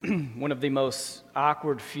One of the most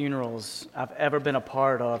awkward funerals I've ever been a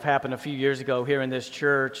part of happened a few years ago here in this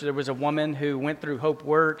church. There was a woman who went through Hope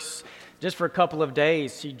Works just for a couple of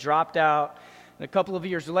days. She dropped out, and a couple of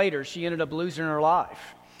years later, she ended up losing her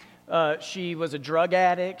life. She was a drug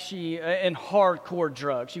addict, and hardcore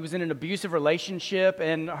drugs. She was in an abusive relationship,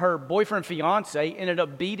 and her boyfriend, fiance, ended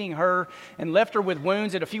up beating her and left her with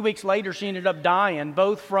wounds. And a few weeks later, she ended up dying,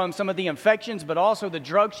 both from some of the infections, but also the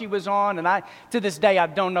drugs she was on. And to this day, I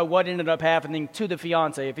don't know what ended up happening to the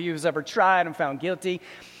fiance, if he was ever tried and found guilty.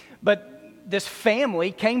 But this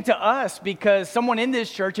family came to us because someone in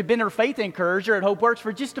this church had been her faith encourager at Hope Works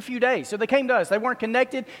for just a few days. So they came to us. They weren't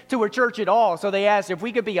connected to her church at all. So they asked if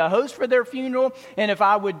we could be a host for their funeral and if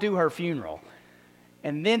I would do her funeral.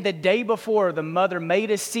 And then the day before, the mother made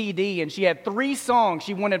a CD, and she had 3 songs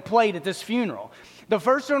she wanted played at this funeral. The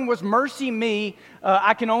first one was Mercy Me,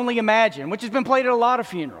 I Can Only Imagine, which has been played at a lot of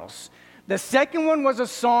funerals. The second one was a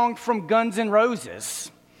song from Guns N'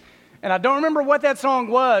 Roses. And I don't remember what that song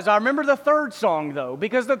was. I remember the third song, though,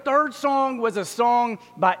 because the third song was a song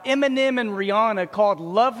by Eminem and Rihanna called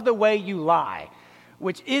Love the Way You Lie,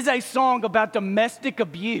 which is a song about domestic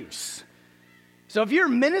abuse. So if you're a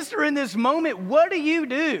minister in this moment, what do you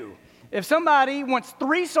do if somebody wants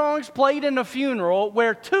 3 songs played in a funeral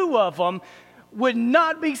where 2 of them would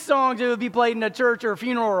not be songs that would be played in a church or a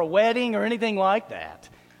funeral or a wedding or anything like that?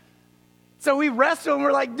 So we wrestled and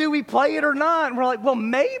we're like, do we play it or not? And we're like, well,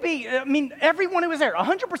 maybe. I mean, everyone who was there,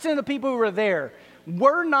 100% of the people who were there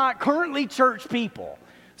were not currently church people.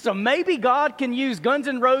 So maybe God can use Guns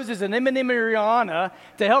N' Roses and Eminem and Rihanna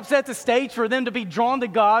to help set the stage for them to be drawn to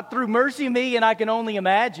God through Mercy Me and I Can Only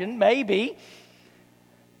Imagine, maybe.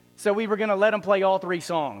 So we were going to let them play all 3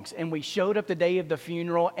 songs. And we showed up the day of the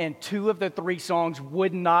funeral and 2 of the 3 songs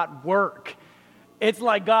would not work. It's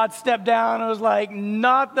like God stepped down and was like,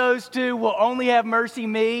 not those 2, we'll only have Mercy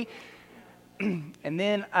Me. And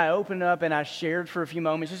then I opened up and I shared for a few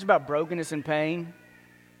moments just about brokenness and pain.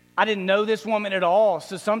 I didn't know this woman at all,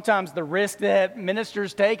 so sometimes the risk that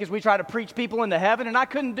ministers take is we try to preach people into heaven, and I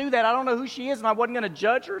couldn't do that. I don't know who she is, and I wasn't going to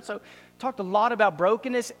judge her, so talked a lot about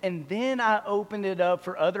brokenness, and then I opened it up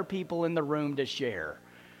for other people in the room to share.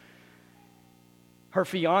 Her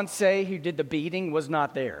fiance who did the beating was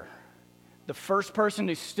not there. The first person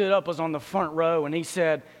who stood up was on the front row, and he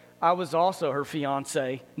said, I was also her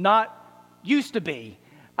fiance. Not used to be.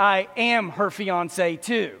 I am her fiance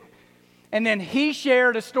too. And then he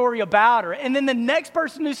shared a story about her. And then the next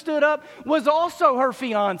person who stood up was also her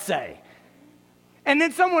fiance. And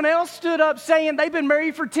then someone else stood up saying they've been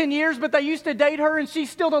married for 10 years, but they used to date her, and she's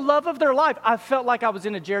still the love of their life. I felt like I was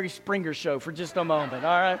in a Jerry Springer show for just a moment,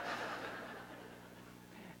 all right?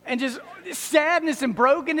 And just sadness and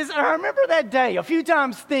brokenness. And I remember that day a few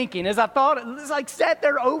times thinking, as I thought, it was like sat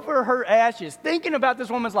there over her ashes, thinking about this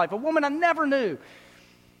woman's life, a woman I never knew.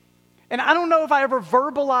 And I don't know if I ever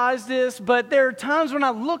verbalized this, but there are times when I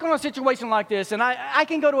look on a situation like this, and I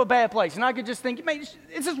can go to a bad place, and I could just think, man,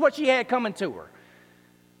 this is what she had coming to her.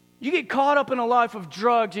 You get caught up in a life of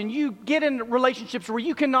drugs, and you get in relationships where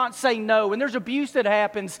you cannot say no, and there's abuse that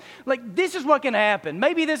happens. Like, this is what can happen.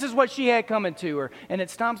 Maybe this is what she had coming to her. And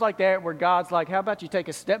it's times like that where God's like, how about you take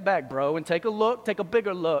a step back, bro, and take a look, take a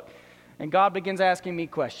bigger look. And God begins asking me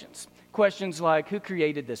questions. Questions like, who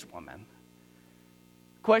created this woman?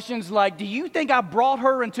 Questions like, do you think I brought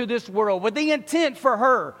her into this world with the intent for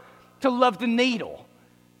her to love the needle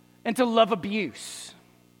and to love abuse?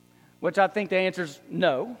 Which I think the answer is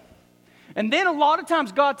no. And then a lot of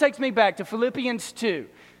times God takes me back to Philippians 2.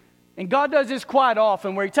 And God does this quite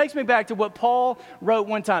often, where he takes me back to what Paul wrote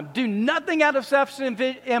one time. Do nothing out of selfish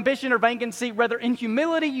ambition or vain conceit. Rather, in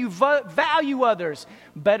humility, you value others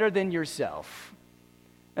better than yourself.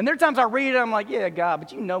 And there are times I read it, I'm like, yeah, God,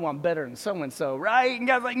 but you know I'm better than so-and-so, right? And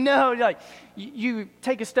God's like, no. Like, you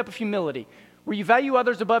take a step of humility, where you value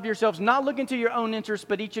others above yourselves, not looking to your own interests,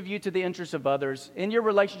 but each of you to the interests of others. In your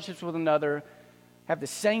relationships with another, have the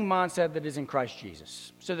same mindset that is in Christ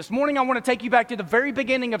Jesus. So this morning I want to take you back to the very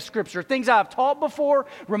beginning of Scripture, things I've taught before,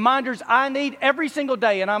 reminders I need every single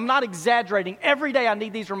day, and I'm not exaggerating. Every day I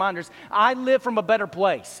need these reminders. I live from a better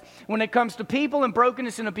place. When it comes to people and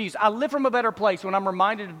brokenness and abuse, I live from a better place when I'm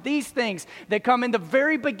reminded of these things that come in the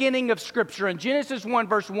very beginning of Scripture. In Genesis 1,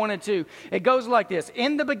 verse 1 and 2, it goes like this.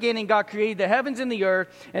 In the beginning, God created the heavens and the earth,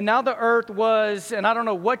 and now the earth was, and I don't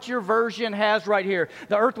know what your version has right here,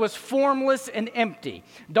 the earth was formless and empty.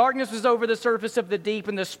 Darkness was over the surface of the deep,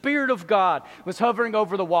 and the Spirit of God was hovering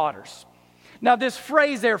over the waters. Now, this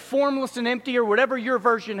phrase there, formless and empty, or whatever your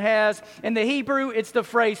version has, in the Hebrew, it's the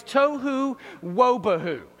phrase tohu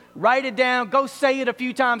wobahu. write it down, go say it a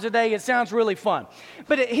few times a day. It sounds really fun.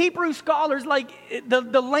 But Hebrew scholars, like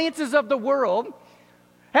the lances of the world,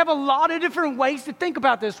 have a lot of different ways to think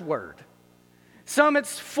about this word. Some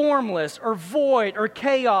it's formless or void or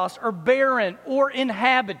chaos or barren or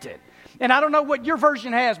inhabited. And I don't know what your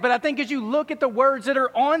version has, but I think as you look at the words that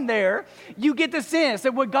are on there, you get the sense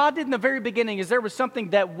that what God did in the very beginning is there was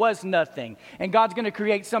something that was nothing, and God's going to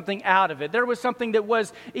create something out of it. There was something that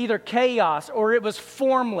was either chaos or it was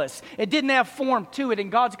formless. It didn't have form to it,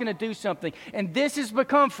 and God's going to do something. And this has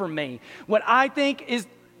become for me what I think is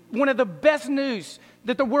one of the best news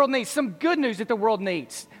that the world needs, some good news that the world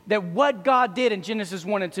needs, that what God did in Genesis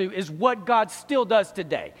 1 and 2 is what God still does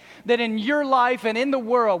today. That in your life and in the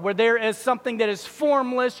world where there is something that is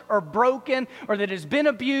formless or broken or that has been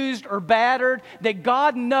abused or battered, that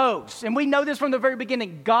God knows, and we know this from the very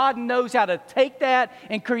beginning, God knows how to take that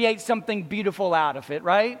and create something beautiful out of it,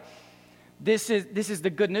 right? This is the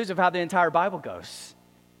good news of how the entire Bible goes.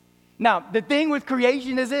 Now, the thing with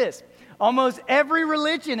creation is this. Almost every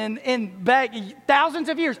religion in back thousands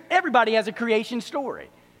of years, everybody has a creation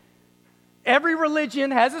story. Every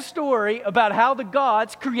religion has a story about how the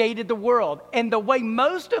gods created the world. And the way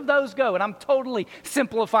most of those go, and I'm totally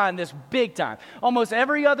simplifying this big time, almost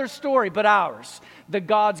every other story but ours, the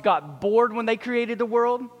gods got bored when they created the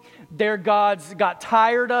world. Their gods got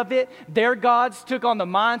tired of it. Their gods took on the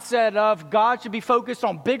mindset of God should be focused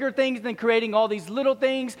on bigger things than creating all these little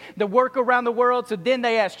things that work around the world. So then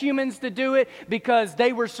they asked humans to do it because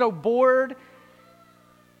they were so bored.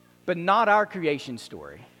 But not our creation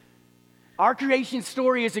story. Our creation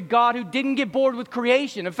story is a God who didn't get bored with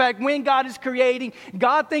creation. In fact, when God is creating,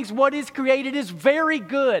 God thinks what is created is very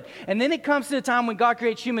good. And then it comes to the time when God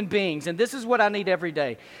creates human beings. And this is what I need every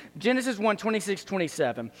day. Genesis 1, 26,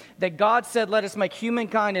 27. That God said, let us make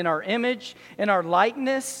humankind in our image, in our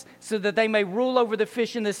likeness, so that they may rule over the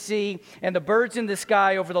fish in the sea and the birds in the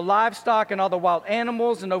sky, over the livestock and all the wild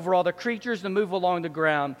animals, and over all the creatures that move along the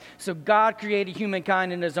ground. So God created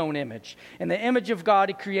humankind in his own image. In the image of God,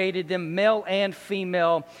 he created them, male and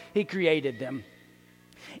female, he created them.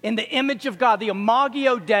 In the image of God, the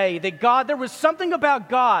Imago Dei, that God, there was something about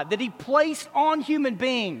God that he placed on human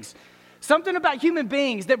beings. Something about human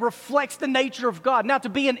beings that reflects the nature of God. Now, to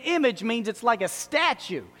be an image means it's like a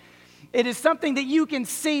statue. It is something that you can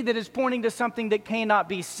see that is pointing to something that cannot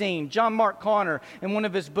be seen. John Mark Connor, in one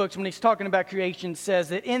of his books, when he's talking about creation, says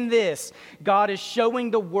that in this, God is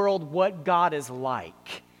showing the world what God is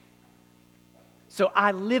like. So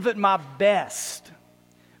I live at my best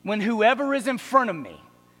when whoever is in front of me,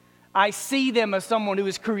 I see them as someone who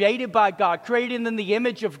is created by God, created in the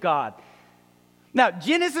image of God. Now,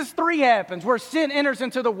 Genesis 3 happens where sin enters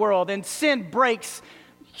into the world and sin breaks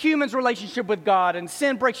humans' relationship with God, and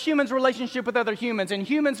sin breaks humans' relationship with other humans, and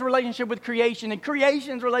humans' relationship with creation, and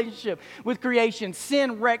creation's relationship with creation.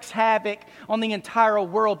 Sin wreaks havoc on the entire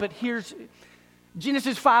world. But here's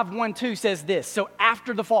Genesis 5, 1, 2 says this. So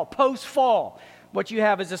after the fall, post-fall, what you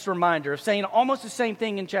have is this reminder of saying almost the same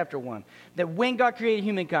thing in chapter 1, that when God created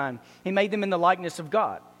humankind, he made them in the likeness of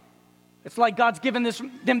God. It's like God's given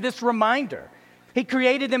them this reminder. He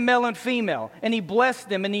created them male and female, and he blessed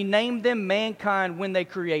them, and he named them mankind when they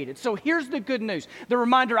created. So here's the good news. The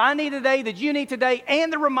reminder I need today, that you need today,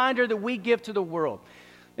 and the reminder that we give to the world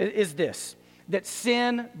is this, that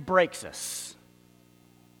sin breaks us.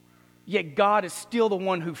 Yet God is still the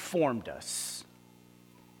one who formed us.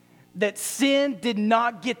 That sin did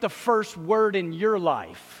not get the first word in your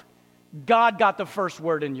life. God got the first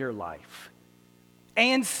word in your life.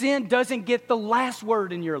 And sin doesn't get the last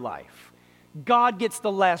word in your life. God gets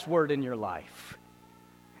the last word in your life.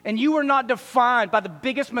 And you are not defined by the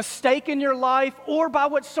biggest mistake in your life or by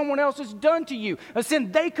what someone else has done to you, a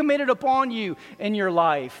sin they committed upon you in your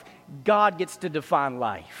life. God gets to define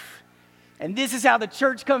life. And this is how the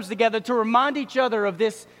church comes together to remind each other of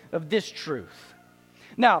this truth.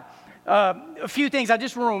 Now, a few things I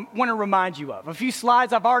just want to remind you of. A few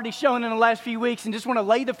slides I've already shown in the last few weeks, and just want to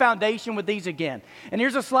lay the foundation with these again. And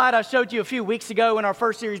here's a slide I showed you a few weeks ago in our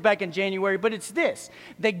first series back in January, but it's this,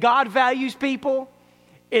 that God values people.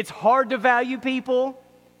 It's hard to value people,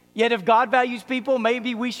 yet if God values people,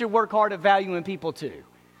 maybe we should work hard at valuing people too.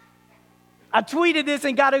 I tweeted this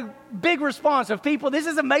and got a big response of people. This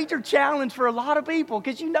is a major challenge for a lot of people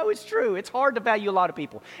because you know it's true. It's hard to value a lot of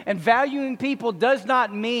people. And valuing people does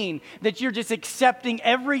not mean that you're just accepting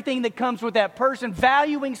everything that comes with that person.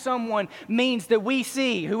 Valuing someone means that we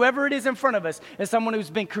see whoever it is in front of us as someone who's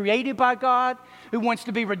been created by God, who wants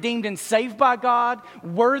to be redeemed and saved by God,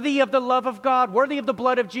 worthy of the love of God, worthy of the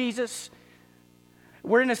blood of Jesus.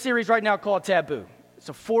 We're in a series right now called Taboo. It's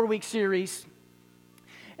a 4-week series.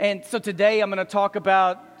 And so today I'm going to talk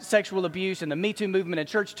about sexual abuse and the Me Too movement and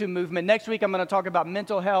Church Too movement. Next week, I'm going to talk about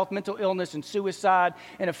mental health, mental illness, and suicide.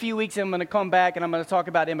 In a few weeks, I'm going to come back and I'm going to talk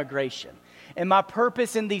about immigration. And my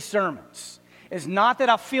purpose in these sermons is not that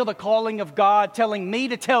I feel the calling of God telling me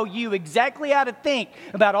to tell you exactly how to think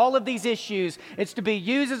about all of these issues. It's to be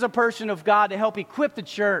used as a person of God to help equip the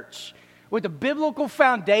church with a biblical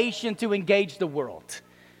foundation to engage the world.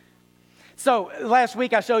 So last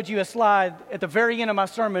week I showed you a slide at the very end of my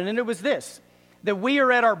sermon, and it was this, that we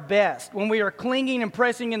are at our best when we are clinging and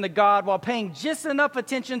pressing into God while paying just enough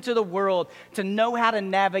attention to the world to know how to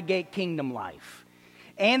navigate kingdom life.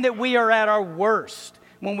 And that we are at our worst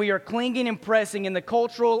when we are clinging and pressing in the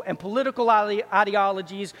cultural and political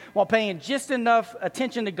ideologies while paying just enough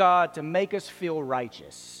attention to God to make us feel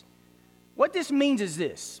righteous. What this means is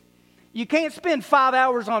this. You can't spend 5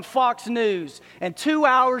 hours on Fox News and 2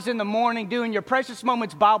 hours in the morning doing your Precious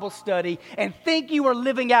Moments Bible study and think you are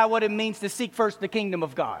living out what it means to seek first the kingdom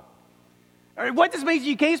of God. What this means is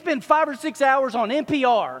you can't spend 5 or 6 hours on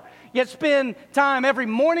NPR, yet spend time every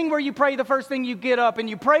morning where you pray the first thing you get up and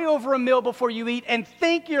you pray over a meal before you eat and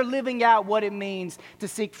think you're living out what it means to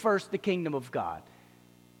seek first the kingdom of God.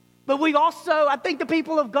 But we also, I think the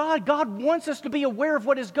people of God wants us to be aware of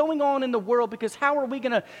what is going on in the world, because how are we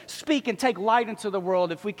going to speak and take light into the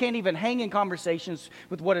world if we can't even hang in conversations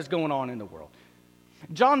with what is going on in the world?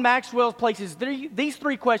 John Maxwell places these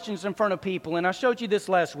 3 questions in front of people, and I showed you this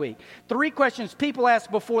last week. 3 questions people ask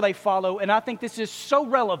before they follow, and I think this is so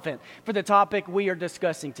relevant for the topic we are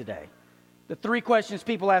discussing today. The 3 questions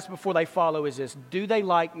people ask before they follow is this: do they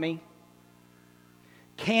like me?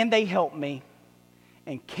 Can they help me?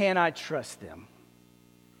 And can I trust them?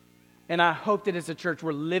 And I hope that as a church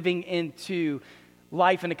we're living into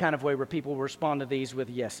life in a kind of way where people will respond to these with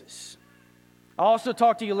yeses. I also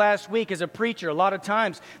talked to you last week as a preacher. A lot of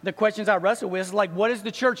times the questions I wrestle with is like, what does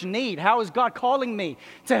the church need? How is God calling me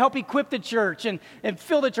to help equip the church and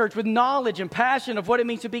fill the church with knowledge and passion of what it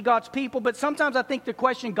means to be God's people? But sometimes I think the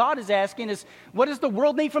question God is asking is, what does the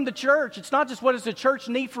world need from the church? It's not just what does the church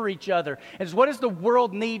need for each other. It's what does the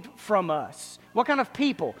world need from us? What kind of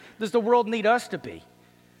people does the world need us to be?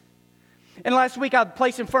 And last week I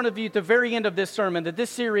placed in front of you at the very end of this sermon that this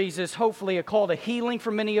series is hopefully a call to healing for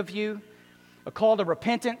many of you, a call to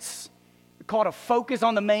repentance, a call to focus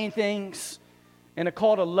on the main things, and a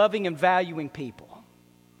call to loving and valuing people.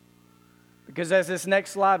 Because as this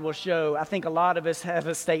next slide will show, I think a lot of us have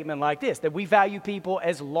a statement like this, that we value people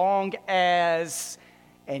as long as,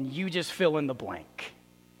 and you just fill in the blank.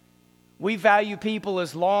 We value people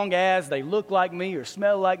as long as they look like me or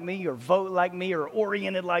smell like me or vote like me or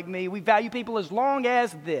oriented like me. We value people as long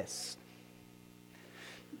as this.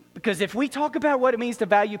 Because if we talk about what it means to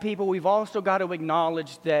value people, we've also got to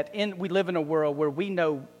acknowledge that we live in a world where we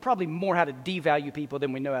know probably more how to devalue people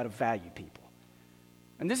than we know how to value people.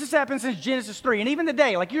 And this has happened since Genesis 3. And even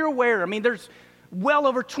today, like you're aware, there's well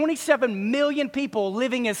over 27 million people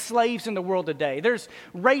living as slaves in the world today. There's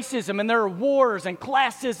racism and there are wars and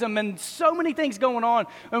classism and so many things going on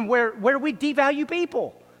and where we devalue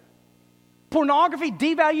people. Pornography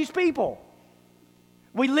devalues people.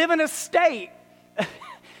 We live in a state.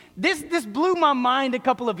 This blew my mind a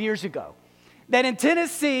couple of years ago. That in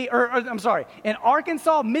in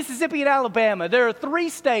Arkansas, Mississippi, and Alabama, there are 3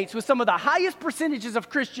 states with some of the highest percentages of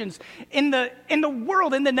Christians in the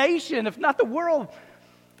world, in the nation, if not the world.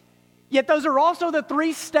 Yet those are also the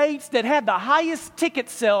 3 states that had the highest ticket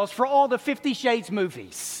sales for all the 50 Shades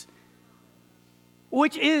movies,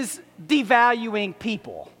 which is devaluing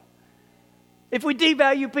people. If we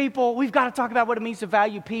devalue people, we've got to talk about what it means to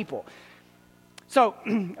value people. So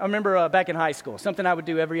I remember back in high school, something I would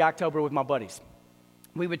do every October with my buddies.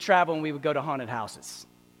 We would travel and we would go to haunted houses.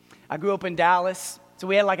 I grew up in Dallas, so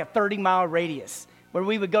we had like a 30-mile radius where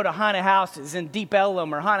we would go to haunted houses in Deep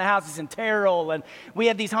Ellum or haunted houses in Terrell. And we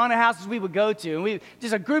had these haunted houses we would go to. And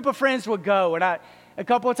just a group of friends would go. And a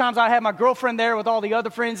couple of times I had my girlfriend there with all the other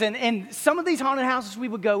friends. And some of these haunted houses we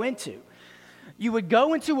would go into, you would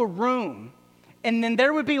go into a room, and then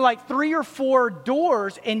there would be like 3 or 4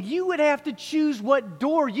 doors, and you would have to choose what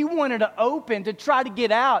door you wanted to open to try to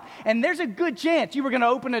get out. And there's a good chance you were going to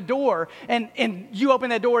open a door, and you open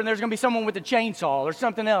that door, and there's going to be someone with a chainsaw or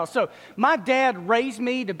something else. So my dad raised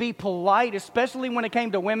me to be polite, especially when it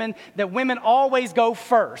came to women, that women always go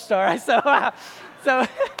first, all right? So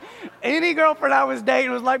any girlfriend I was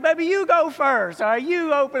dating was like, baby, you go first, all right?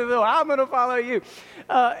 You open the door. I'm going to follow you.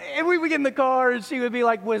 And we would get in the car, and she would be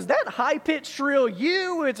like, was that high-pitched shrill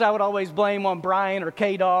you? Which I would always blame on Brian or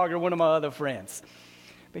K-Dog or one of my other friends.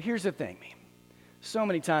 But here's the thing, man. So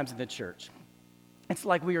many times in the church, it's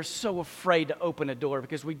like we are so afraid to open a door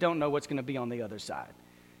because we don't know what's going to be on the other side.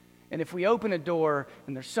 And if we open a door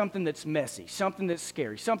and there's something that's messy, something that's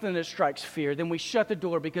scary, something that strikes fear, then we shut the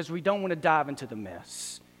door because we don't want to dive into the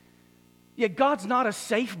mess. Yet God's not a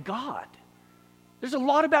safe God. There's a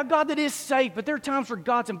lot about God that is safe, but there are times where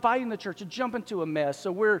God's inviting the church to jump into a mess.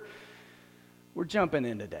 So we're jumping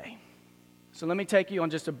in today. So let me take you on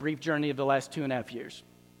just a brief journey of the last 2.5 years.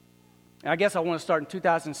 I guess I want to start in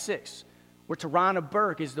 2006, where Tarana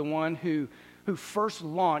Burke is the one who first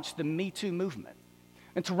launched the Me Too movement.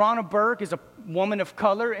 And Tarana Burke is a woman of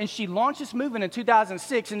color, and she launched this movement in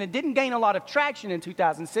 2006, and it didn't gain a lot of traction in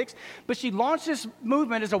 2006, but she launched this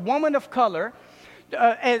movement as a woman of color,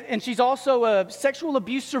 and she's also a sexual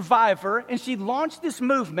abuse survivor, and she launched this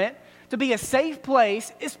movement to be a safe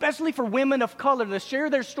place, especially for women of color, to share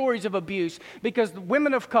their stories of abuse, because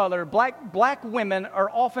women of color, black women, are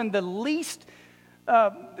often the least,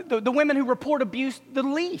 the women who report abuse the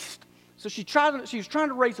least. So she was trying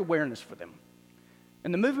to raise awareness for them.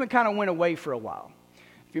 And the movement kind of went away for a while.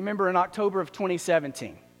 If you remember, in October of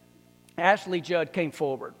 2017, Ashley Judd came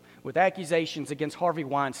forward with accusations against Harvey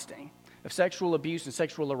Weinstein of sexual abuse and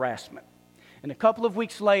sexual harassment. And a couple of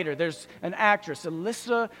weeks later, there's an actress,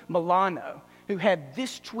 Alyssa Milano, who had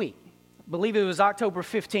this tweet. I believe it was October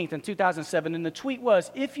 15th in 2007, and the tweet was,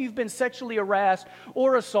 "If you've been sexually harassed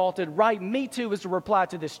or assaulted, write Me Too" as a reply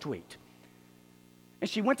to this tweet. And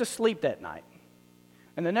she went to sleep that night.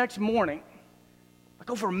 And the next morning, like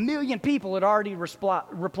over 1 million people had already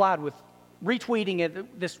replied with retweeting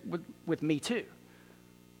it with Me Too.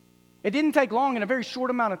 It didn't take long. In a very short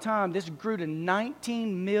amount of time, this grew to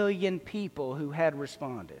 19 million people who had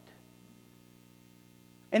responded.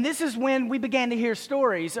 And this is when we began to hear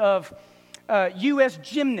stories of U.S.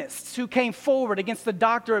 gymnasts who came forward against the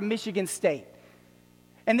doctor at Michigan State.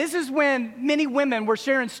 And this is when many women were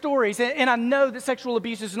sharing stories, and I know that sexual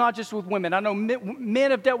abuse is not just with women. I know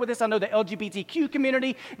men have dealt with this. I know the LGBTQ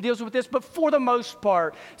community deals with this, but for the most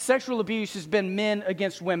part, sexual abuse has been men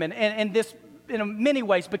against women, and this, in many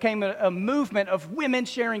ways, became a movement of women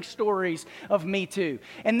sharing stories of Me Too.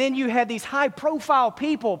 And then you had these high-profile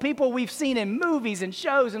people we've seen in movies and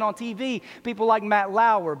shows and on TV, people like Matt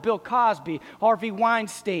Lauer, Bill Cosby, Harvey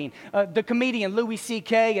Weinstein, the comedian Louis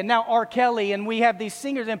C.K., and now R. Kelly, and we have these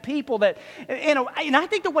singers and people that, and I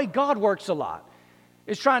think the way God works a lot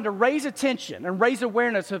is trying to raise attention and raise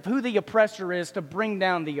awareness of who the oppressor is to bring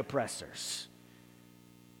down the oppressors.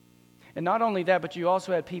 And not only that, but you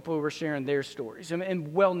also had people who were sharing their stories,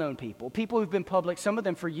 and well-known people who've been public, some of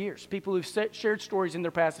them for years, people who've shared stories in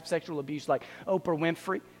their past of sexual abuse, like Oprah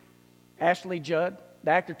Winfrey, Ashley Judd,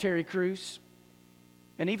 the actor Terry Crews,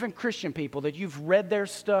 and even Christian people that you've read their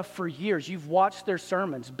stuff for years. You've watched their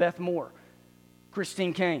sermons, Beth Moore,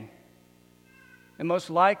 Christine Caine, and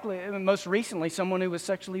most recently, someone who was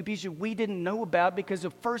sexually abused we didn't know about because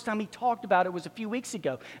the first time he talked about it was a few weeks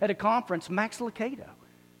ago at a conference, Max Lucado.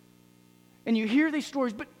 And you hear these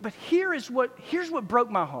stories, but here's what broke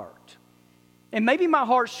my heart. And maybe my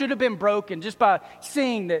heart should have been broken just by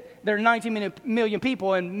seeing that there are 19 million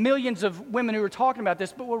people and millions of women who are talking about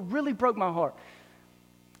this. But what really broke my heart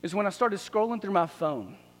is when I started scrolling through my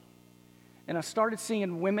phone and I started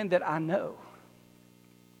seeing women that I know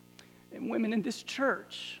and women in this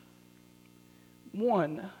church.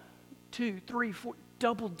 1, 2, 3, 4,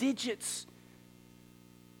 double digits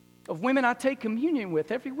of women I take communion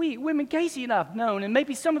with every week, women Casey and I've known, and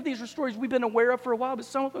maybe some of these are stories we've been aware of for a while, but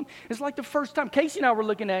some of them, it's like the first time Casey and I were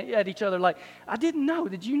looking at each other like, I didn't know,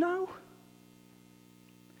 did you know?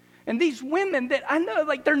 And these women that I know,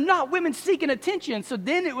 like they're not women seeking attention, so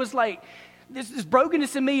then it was like, this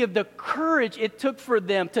brokenness in me of the courage it took for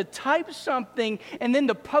them to type something and then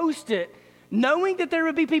to post it, knowing that there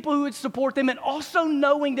would be people who would support them, and also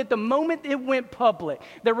knowing that the moment it went public,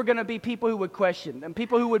 there were going to be people who would question and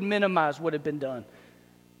people who would minimize what had been done.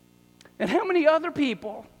 And how many other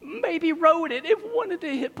people maybe wrote it and wanted to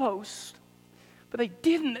hit post, but they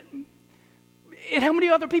didn't. And how many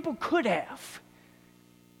other people could have?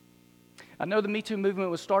 I know the Me Too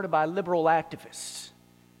movement was started by liberal activists,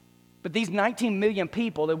 but these 19 million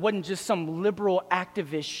people, it wasn't just some liberal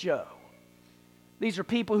activist show. These are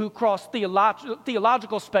people who cross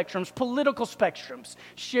theological spectrums, political spectrums,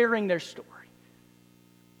 sharing their story.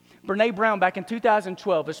 Brene Brown, back in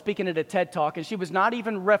 2012, was speaking at a TED Talk, and she was not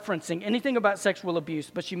even referencing anything about sexual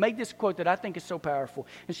abuse, but she made this quote that I think is so powerful.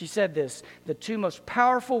 And she said this: "The two most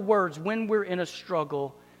powerful words when we're in a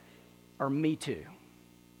struggle are Me Too."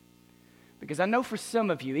 Because I know for some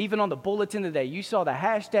of you, even on the bulletin today, you saw the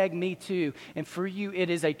hashtag Me Too, and for you it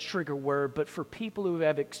is a trigger word, but for people who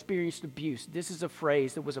have experienced abuse, this is a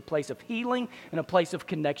phrase that was a place of healing and a place of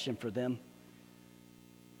connection for them.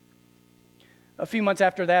 A few months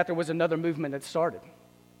after that, there was another movement that started.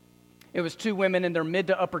 It was two women in their mid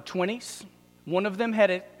to upper 20s. One of them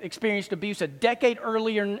had experienced abuse a decade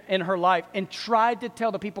earlier in her life and tried to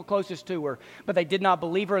tell the people closest to her, but they did not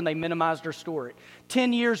believe her and they minimized her story.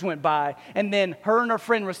 10 years went by, and then her and her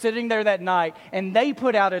friend were sitting there that night, and they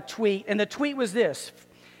put out a tweet, and the tweet was this.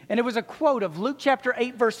 And it was a quote of Luke chapter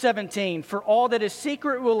 8, verse 17. For all that is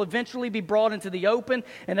secret will eventually be brought into the open,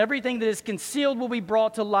 and everything that is concealed will be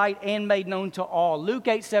brought to light and made known to all. Luke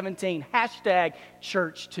 8:17, hashtag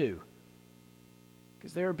church too.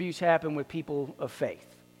 Because their abuse happened with people of faith.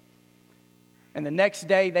 And the next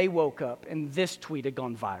day they woke up and this tweet had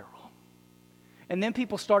gone viral. And then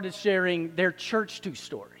people started sharing their church too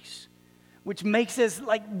stories, which makes us,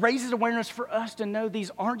 raises awareness for us to know these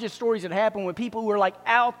aren't just stories that happen with people who are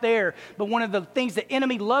out there. But one of the things the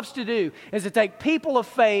enemy loves to do is to take people of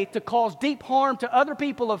faith to cause deep harm to other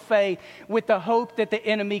people of faith with the hope that the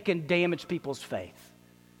enemy can damage people's faith.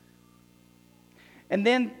 And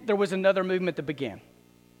then there was another movement that began.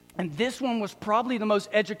 And this one was probably the most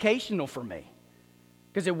educational for me.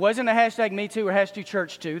 Because it wasn't a hashtag me too or hashtag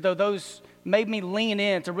church too, though those made me lean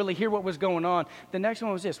in to really hear what was going on. The next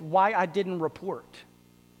one was this, why I didn't report.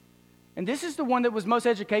 And this is the one that was most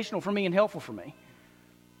educational for me and helpful for me.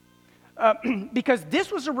 Because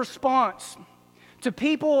this was a response to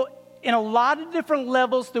people in a lot of different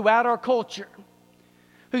levels throughout our culture,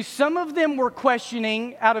 who some of them were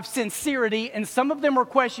questioning out of sincerity and some of them were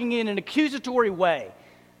questioning in an accusatory way.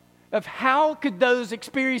 Of how could those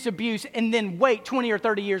experience abuse and then wait 20 or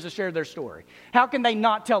 30 years to share their story? How can they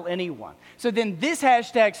not tell anyone? So then this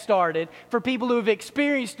hashtag started for people who have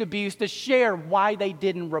experienced abuse to share why they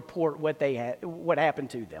didn't report what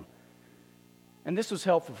happened to them. And this was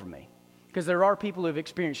helpful for me because there are people who have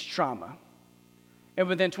experienced trauma. And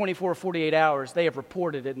within 24 or 48 hours, they have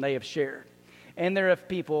reported it and they have shared. And there are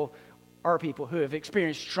people who have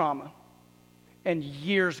experienced trauma and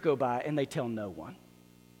years go by and they tell no one.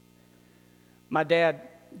 My dad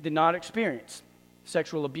did not experience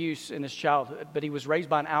sexual abuse in his childhood, but he was raised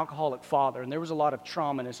by an alcoholic father, and there was a lot of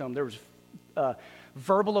trauma in his home. There was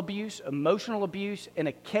verbal abuse, emotional abuse, and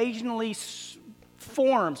occasionally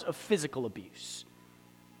forms of physical abuse.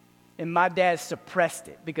 And my dad suppressed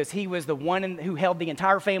it because he was the one who held the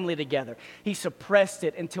entire family together. He suppressed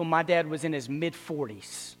it until my dad was in his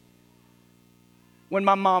mid-40s. When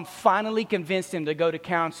my mom finally convinced him to go to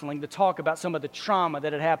counseling to talk about some of the trauma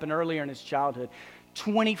that had happened earlier in his childhood,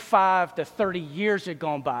 25 to 30 years had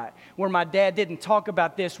gone by where my dad didn't talk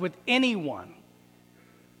about this with anyone.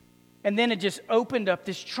 And then it just opened up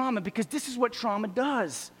this trauma because this is what trauma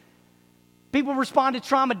does. People respond to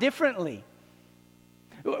trauma differently.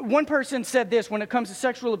 One person said this when it comes to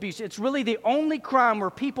sexual abuse, it's really the only crime where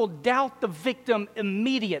people doubt the victim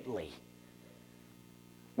immediately.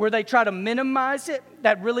 Where they try to minimize it,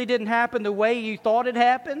 that really didn't happen the way you thought it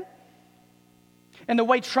happened. And the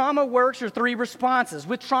way trauma works are three responses.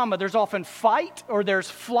 With trauma, there's often fight, or there's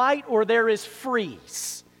flight, or there is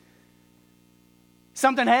freeze.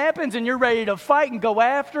 Something happens and you're ready to fight and go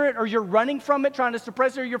after it, or you're running from it, trying to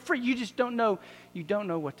suppress it, or you're free. You just don't know. You don't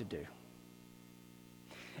know what to do.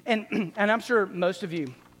 And I'm sure most of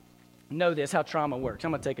you know this, how trauma works.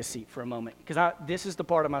 I'm going to take a seat for a moment because this is the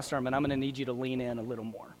part of my sermon I'm going to need you to lean in a little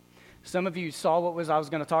more. Some of you saw what I was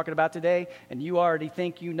going to talk about today, and you already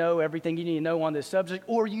think you know everything you need to know on this subject,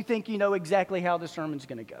 or you think you know exactly how the sermon's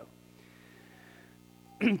going to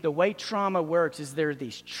go. The way trauma works is there are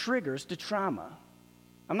these triggers to trauma.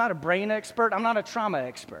 I'm not a brain expert. I'm not a trauma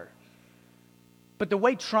expert. But the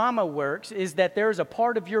way trauma works is that there's a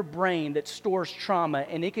part of your brain that stores trauma,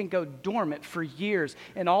 and it can go dormant for years.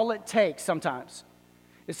 And all it takes sometimes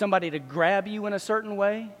is somebody to grab you in a certain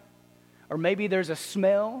way, or maybe there's a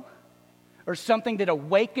smell, or something that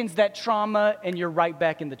awakens that trauma, and you're right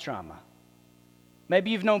back in the trauma.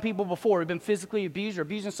 Maybe you've known people before who've been physically abused or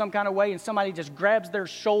abused in some kind of way, and somebody just grabs their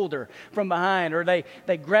shoulder from behind, or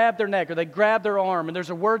they grab their neck, or they grab their arm, and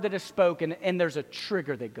there's a word that is spoken, and there's a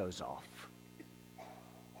trigger that goes off.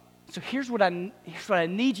 So here's what I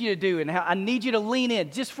need you to do, and how I need you to lean in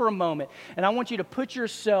just for a moment, and I want you to put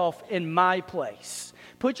yourself in my place.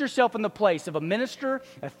 Put yourself in the place of a minister,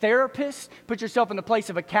 a therapist. Put yourself in the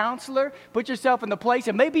place of a counselor. Put yourself in the place,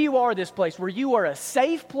 and maybe you are this place, where you are a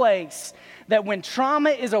safe place that when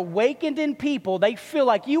trauma is awakened in people, they feel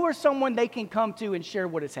like you are someone they can come to and share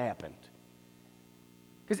what has happened.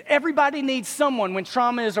 Because everybody needs someone when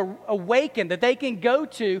trauma is awakened that they can go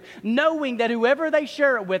to, knowing that whoever they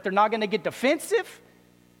share it with, they're not going to get defensive.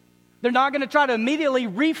 They're not going to try to immediately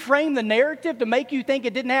reframe the narrative to make you think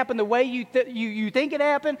it didn't happen the way you think it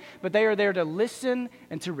happened, but they are there to listen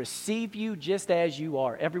and to receive you just as you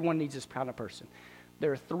are. Everyone needs this kind of person.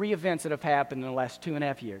 There are 3 events that have happened in the last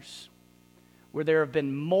 2.5 years where there have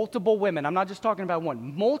been multiple women, I'm not just talking about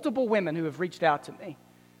one, multiple women who have reached out to me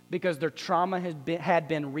because their trauma had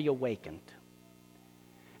been reawakened.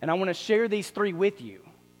 And I want to share these three with you,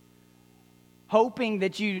 hoping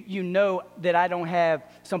that you know that I don't have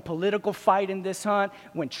some political fight in this hunt.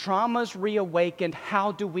 When trauma's reawakened,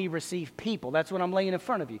 how do we receive people? That's what I'm laying in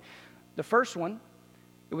front of you. The first one,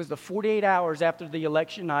 it was the 48 hours after the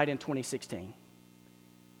election night in 2016.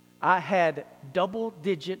 I had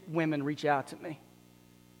double-digit women reach out to me.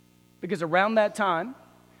 Because around that time,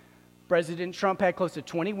 President Trump had close to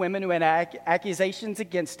 20 women who had accusations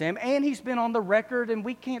against him, and he's been on the record, and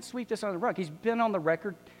we can't sweep this under the rug, he's been on the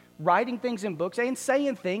record writing things in books and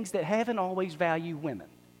saying things that haven't always valued women.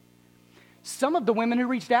 Some of the women who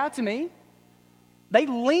reached out to me, they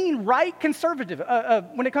lean right conservative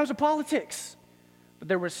when it comes to politics. But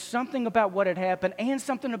there was something about what had happened and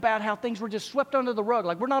something about how things were just swept under the rug.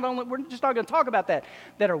 Like we're just not going to talk about that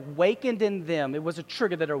awakened in them. It was a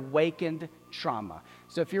trigger that awakened trauma.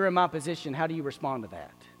 So if you're in my position, how do you respond to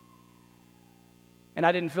that? And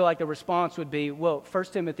I didn't feel like the response would be, well, 1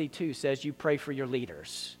 Timothy 2 says you pray for your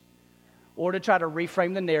leaders. Or to try to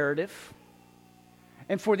reframe the narrative.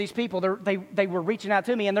 And for these people, they were reaching out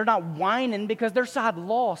to me, and they're not whining because their side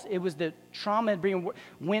lost. It was the trauma.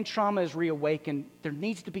 When trauma is reawakened, there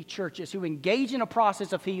needs to be churches who engage in a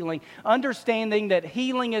process of healing, understanding that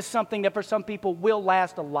healing is something that for some people will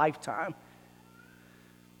last a lifetime.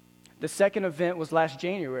 The second event was last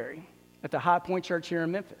January at the High Point Church here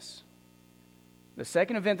in Memphis. The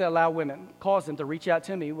second event that caused them to reach out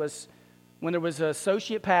to me was when there was an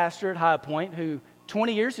associate pastor at High Point who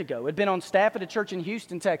 20 years ago had been on staff at a church in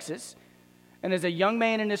Houston, Texas. And as a young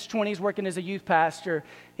man in his 20s working as a youth pastor,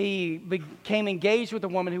 he became engaged with a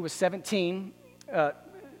woman who was 17,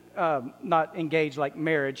 not engaged like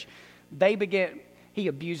marriage. He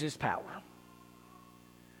abused his power.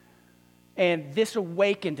 And this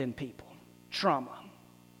awakened in people trauma.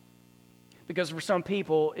 Because for some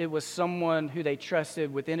people, it was someone who they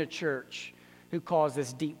trusted within a church who caused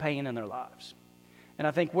this deep pain in their lives. And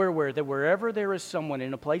I think we're aware that wherever there is someone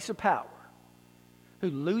in a place of power who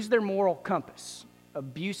lose their moral compass,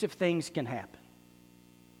 abusive things can happen.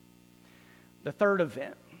 The third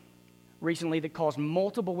event recently that caused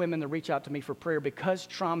multiple women to reach out to me for prayer because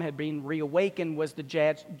trauma had been reawakened was the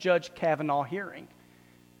Judge Kavanaugh hearing.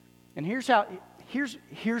 And here's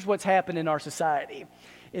what's happened in our society,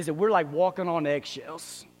 is that we're like walking on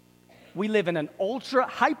eggshells. We live in an ultra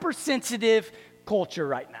hypersensitive culture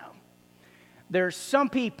right now. There's some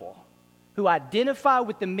people who identify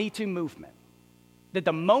with the Me Too movement, that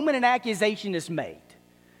the moment an accusation is made,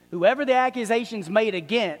 whoever the accusation's made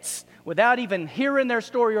against, without even hearing their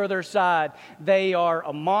story or their side, they are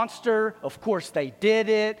a monster. Of course they did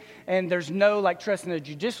it, and there's no trust in the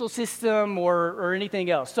judicial system or anything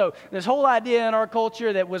else. So this whole idea in our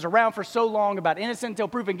culture that was around for so long about innocent until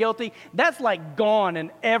proven guilty, that's gone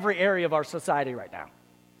in every area of our society right now.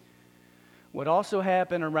 What also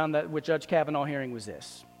happened around that with Judge Kavanaugh hearing was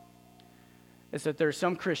this, is that there are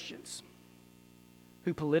some Christians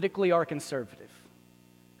who politically are conservative,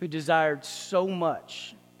 who desired so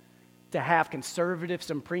much to have conservative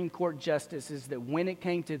Supreme Court justices that when it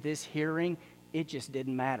came to this hearing, it just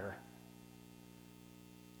didn't matter.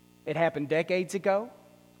 It happened decades ago.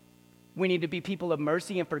 We need to be people of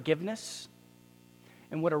mercy and forgiveness.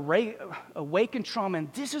 And what awakened trauma,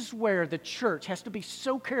 and this is where the church has to be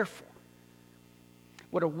so careful.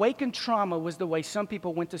 What awakened trauma was the way some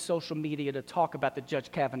people went to social media to talk about the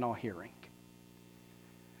Judge Kavanaugh hearing.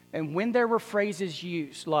 And when there were phrases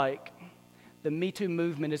used like, the Me Too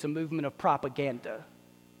movement is a movement of propaganda,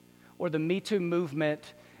 or the Me Too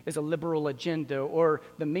movement is a liberal agenda, or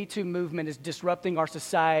the Me Too movement is disrupting our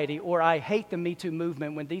society, or I hate the Me Too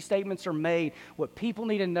movement, when these statements are made, what people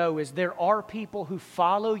need to know is there are people who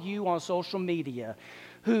follow you on social media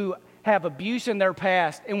who have abuse in their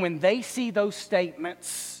past, and when they see those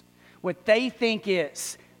statements, what they think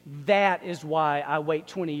is, that is why I wait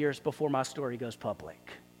 20 years before my story goes public.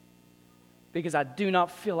 Because I do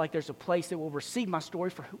not feel like there's a place that will receive my story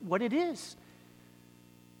for what it is.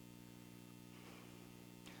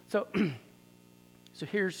 So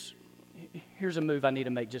here's a move I need to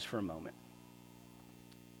make just for a moment.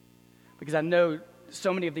 Because I know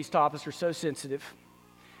so many of these topics are so sensitive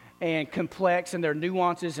and complex, and their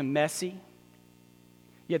nuances and messy.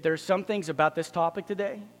 Yet there are some things about this topic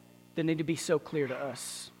today that need to be so clear to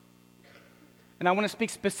us. And I want to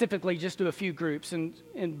speak specifically just to a few groups. And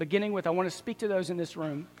beginning with, I want to speak to those in this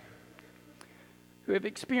room who have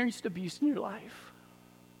experienced abuse in your life.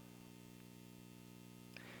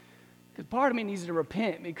 Because part of me needs to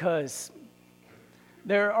repent, because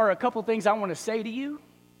there are a couple things I want to say to you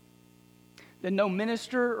that no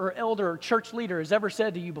minister or elder or church leader has ever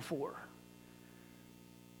said to you before.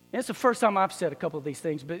 And it's the first time I've said a couple of these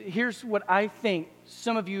things, but here's what I think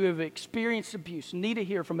some of you who have experienced abuse need to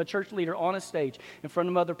hear from a church leader on a stage in front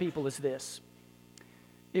of other people is this: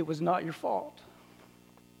 it was not your fault.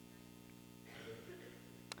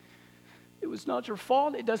 It was not your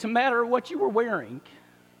fault. It doesn't matter what you were wearing.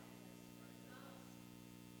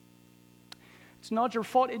 It's not your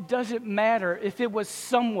fault. It doesn't matter if it was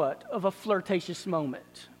somewhat of a flirtatious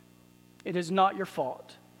moment. It is not your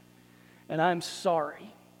fault. And I'm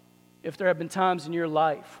sorry if there have been times in your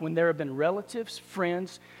life when there have been relatives,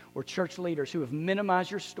 friends, or church leaders who have minimized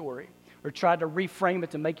your story or tried to reframe it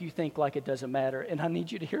to make you think like it doesn't matter. And I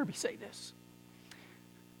need you to hear me say this: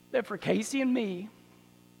 that for Casey and me,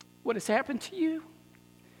 what has happened to you,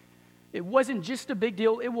 it wasn't just a big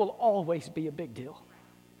deal, it will always be a big deal.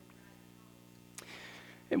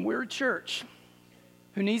 And we're a church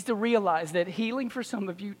who needs to realize that healing for some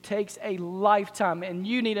of you takes a lifetime, and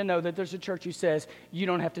you need to know that there's a church who says you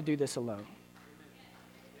don't have to do this alone.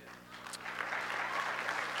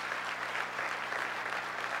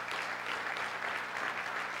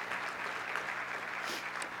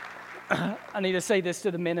 I need to say this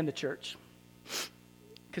to the men in the church,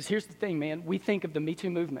 because here's the thing, man. We think of the Me Too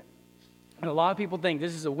movement, and a lot of people think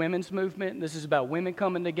this is a women's movement, and this is about women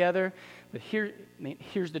coming together. But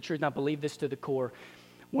here's the truth, and I believe this to the core.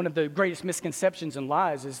 One of the greatest misconceptions and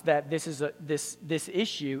lies is that this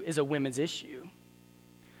issue is a women's issue.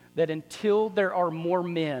 That until there are more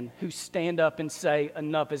men who stand up and say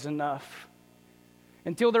enough is enough,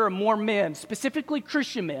 until there are more men, specifically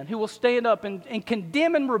Christian men, who will stand up and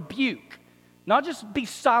condemn and rebuke, not just be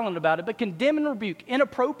silent about it, but condemn and rebuke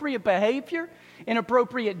inappropriate behavior,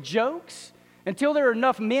 inappropriate jokes, until there are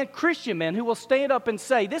enough men, Christian men, who will stand up and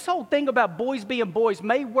say, this whole thing about boys being boys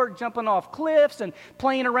may work jumping off cliffs and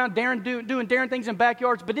playing around, doing daring things in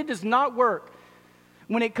backyards, but it does not work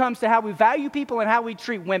when it comes to how we value people and how we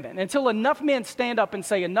treat women. Until enough men stand up and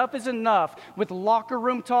say enough is enough with locker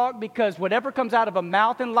room talk, because whatever comes out of a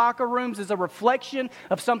mouth in locker rooms is a reflection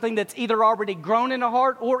of something that's either already grown in the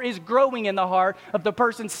heart or is growing in the heart of the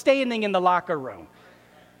person standing in the locker room.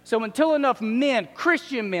 So until enough men,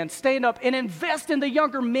 Christian men, stand up and invest in the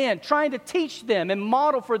younger men, trying to teach them and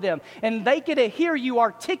model for them, and they get to hear you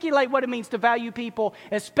articulate what it means to value people,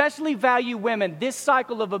 especially value women, this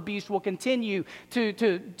cycle of abuse will continue to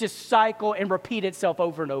just cycle and repeat itself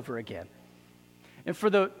over and over again. And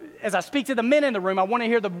as I speak to the men in the room, I want to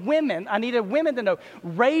hear the women. I need the women to know,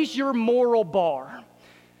 raise your moral bar,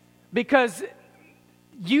 because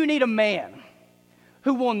you need a man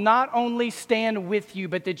who will not only stand with you,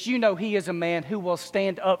 but that you know he is a man who will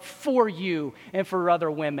stand up for you and for other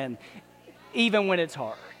women, even when it's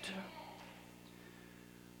hard.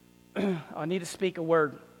 I need to speak a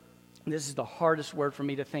word. This is the hardest word for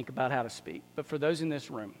me to think about how to speak. But for those in this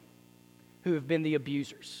room who have been the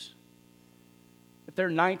abusers, if there are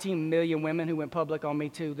 19 million women who went public on Me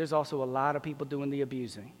Too, there's also a lot of people doing the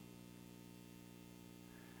abusing.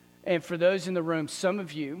 And for those in the room, some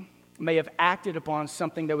of you may have acted upon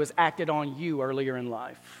something that was acted on you earlier in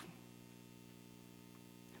life.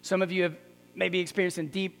 Some of you have maybe experiencing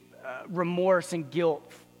deep remorse and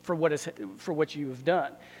guilt for what you have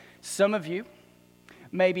done. Some of you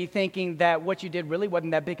may be thinking that what you did really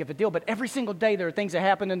wasn't that big of a deal, but every single day there are things that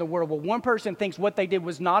happen in the world where one person thinks what they did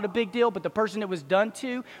was not a big deal, but the person it was done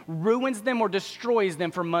to ruins them or destroys them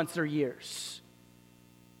for months or years.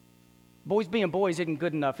 Boys being boys isn't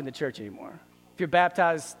good enough in the church anymore. If you're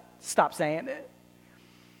baptized, stop saying it.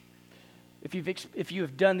 If you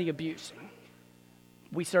have done the abuse,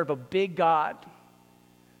 we serve a big God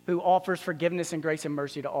who offers forgiveness and grace and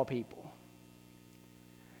mercy to all people.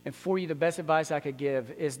 And for you, the best advice I could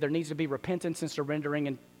give is there needs to be repentance and surrendering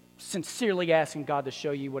and sincerely asking God to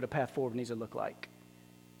show you what a path forward needs to look like.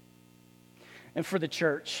 And for the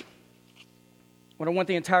church, what I want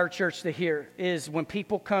the entire church to hear is when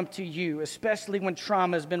people come to you, especially when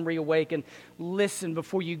trauma has been reawakened, listen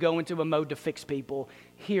before you go into a mode to fix people.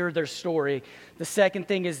 Hear their story. The second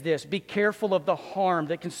thing is this: be careful of the harm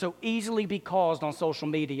that can so easily be caused on social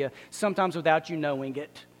media, sometimes without you knowing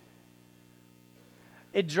it.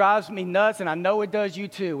 It drives me nuts, and I know it does you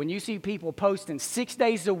too, when you see people posting 6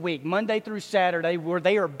 days a week, Monday through Saturday, where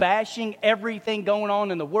they are bashing everything going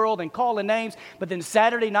on in the world and calling names, but then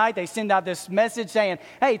Saturday night they send out this message saying,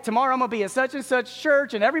 hey, tomorrow I'm going to be at such and such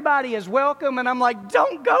church, and everybody is welcome, and I'm like,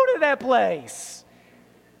 don't go to that place.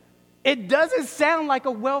 It doesn't sound like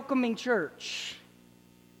a welcoming church.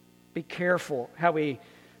 Be careful how we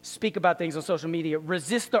speak about things on social media.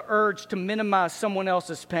 Resist the urge to minimize someone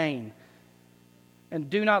else's pain. And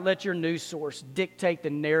do not let your news source dictate the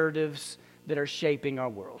narratives that are shaping our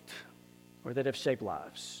world or that have shaped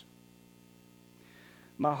lives.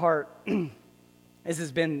 My heart, this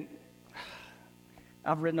has been,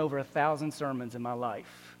 I've written over 1,000 sermons in my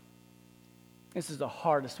life. This is the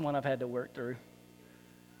hardest one I've had to work through.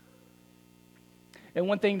 And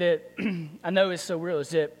one thing that I know is so real is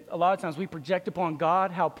that a lot of times we project upon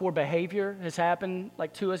God how poor behavior has happened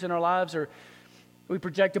like to us in our lives, or we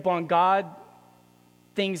project upon God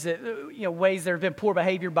things that, ways there have been poor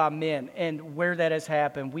behavior by men. And where that has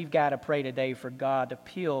happened, we've got to pray today for God to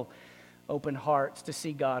peel open hearts to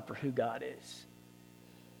see God for who God is.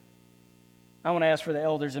 I want to ask for the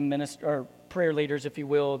elders and or prayer leaders, if you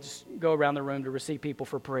will, just go around the room to receive people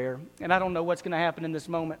for prayer. And I don't know what's going to happen in this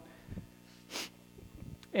moment.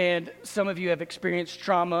 And some of you have experienced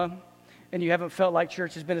trauma, and you haven't felt like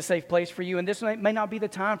church has been a safe place for you. And this may not be the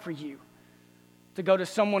time for you to go to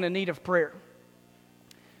someone in need of prayer.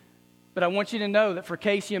 But I want you to know that for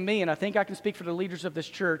Casey and me, and I think I can speak for the leaders of this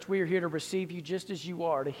church, we are here to receive you just as you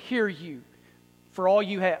are, to hear you for all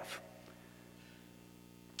you have.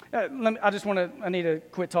 I need to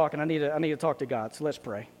quit talking. I need to talk to God. So let's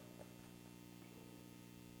pray.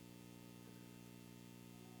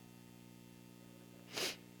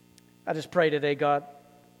 I just pray today, God.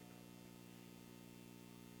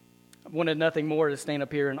 I wanted nothing more to stand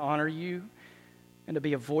up here and honor you and to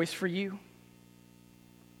be a voice for you.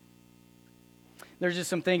 There's just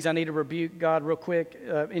some things I need to rebuke, God, real quick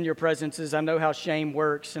in your presence. As I know how shame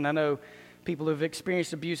works, and I know people who've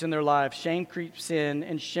experienced abuse in their lives. Shame creeps in,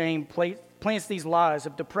 and shame plants these lies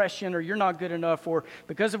of depression, or you're not good enough, or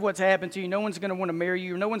because of what's happened to you, no one's going to want to marry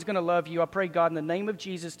you, or no one's going to love you. I pray, God, in the name of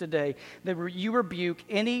Jesus today, that you rebuke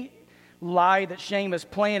any lie that shame has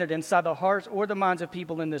planted inside the hearts or the minds of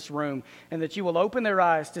people in this room, and that you will open their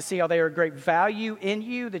eyes to see how they are of great value in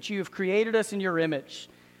you, that you have created us in your image,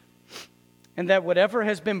 and that whatever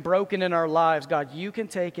has been broken in our lives, God, you can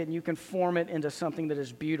take it and you can form it into something that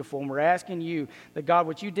is beautiful. And we're asking you that, God,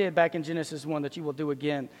 what you did back in Genesis 1, that you will do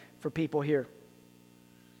again for people here.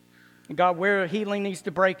 And God, where healing needs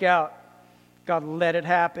to break out, God, let it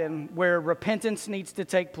happen. Where repentance needs to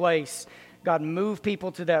take place, God, move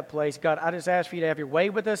people to that place. God, I just ask for you to have your way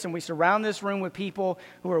with us, and we surround this room with people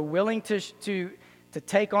who are willing to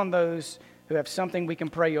take on those who have something we can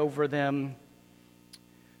pray over them.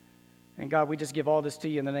 And God, we just give all this to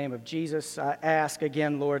you in the name of Jesus. I ask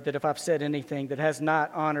again, Lord, that if I've said anything that has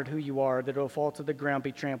not honored who you are, that it will fall to the ground,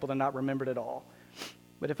 be trampled, and not remembered at all.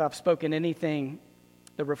 But if I've spoken anything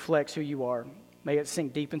that reflects who you are, may it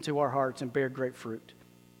sink deep into our hearts and bear great fruit.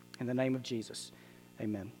 In the name of Jesus,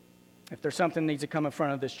 amen. If there's something that needs to come in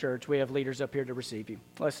front of this church, we have leaders up here to receive you.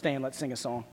 Let's stand, let's sing a song.